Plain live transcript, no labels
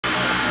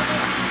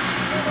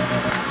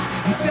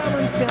time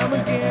and time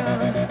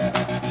again.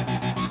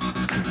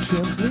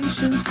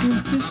 Translation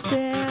seems to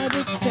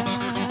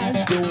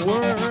sabotage the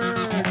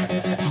words.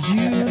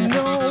 You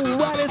know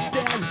what it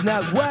says,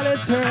 not what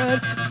it's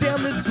heard.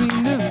 Damn this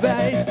sweet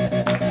device.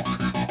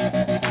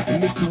 It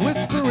makes a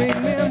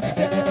whispering man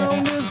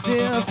sound as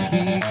if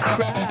he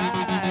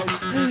cries.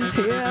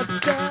 It's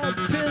the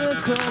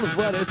pinnacle of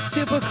what is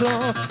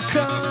typical.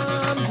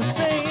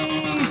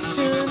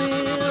 Conversation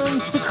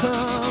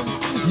intercom.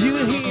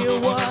 You hear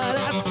what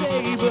I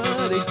say,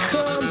 but it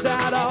comes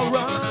out all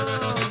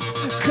wrong.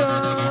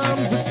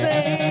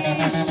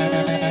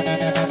 Conversation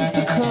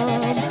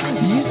intercom.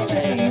 You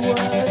say what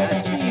I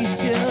see,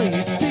 still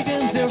you speak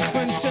in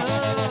different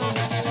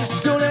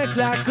tongues. Don't act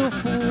like a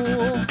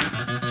fool.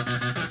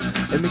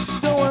 It makes you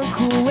so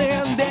uncool,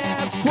 and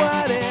that's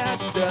what it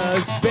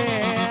does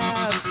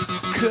best.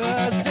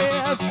 Cause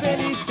if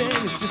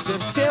anything, it's just a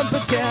temper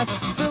test.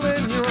 Fill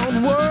in your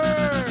own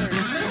words.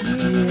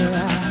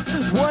 Yeah.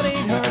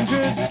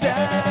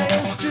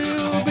 1-800-DIAL to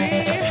be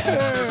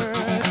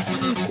heard.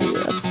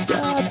 It's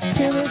the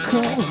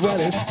pinnacle of what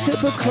is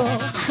typical.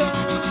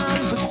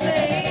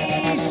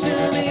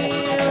 Conversation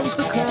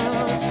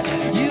intercom.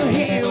 You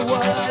hear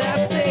what I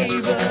say,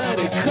 but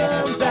it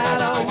comes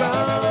out all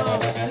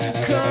wrong.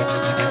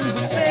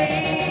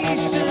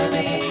 Conversation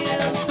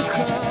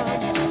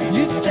intercom.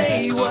 You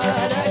say what I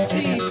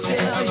see,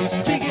 still you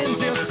speak in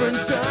different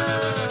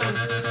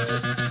tongues.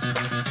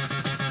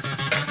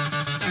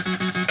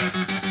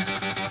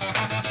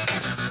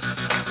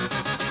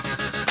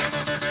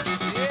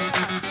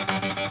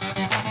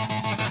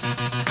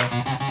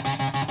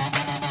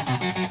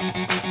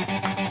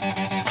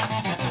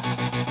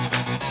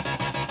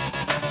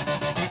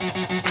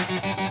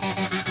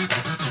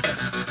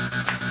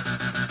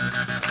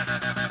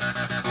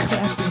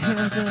 Clap your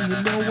hands and you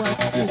know what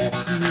to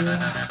do.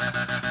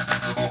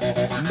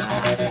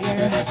 My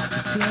ear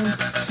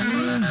attends to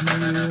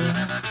you.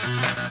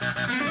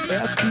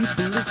 As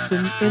people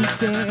listen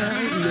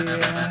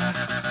intently.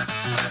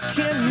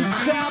 Can you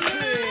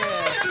copy?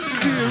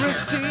 Do you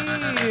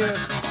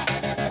receive?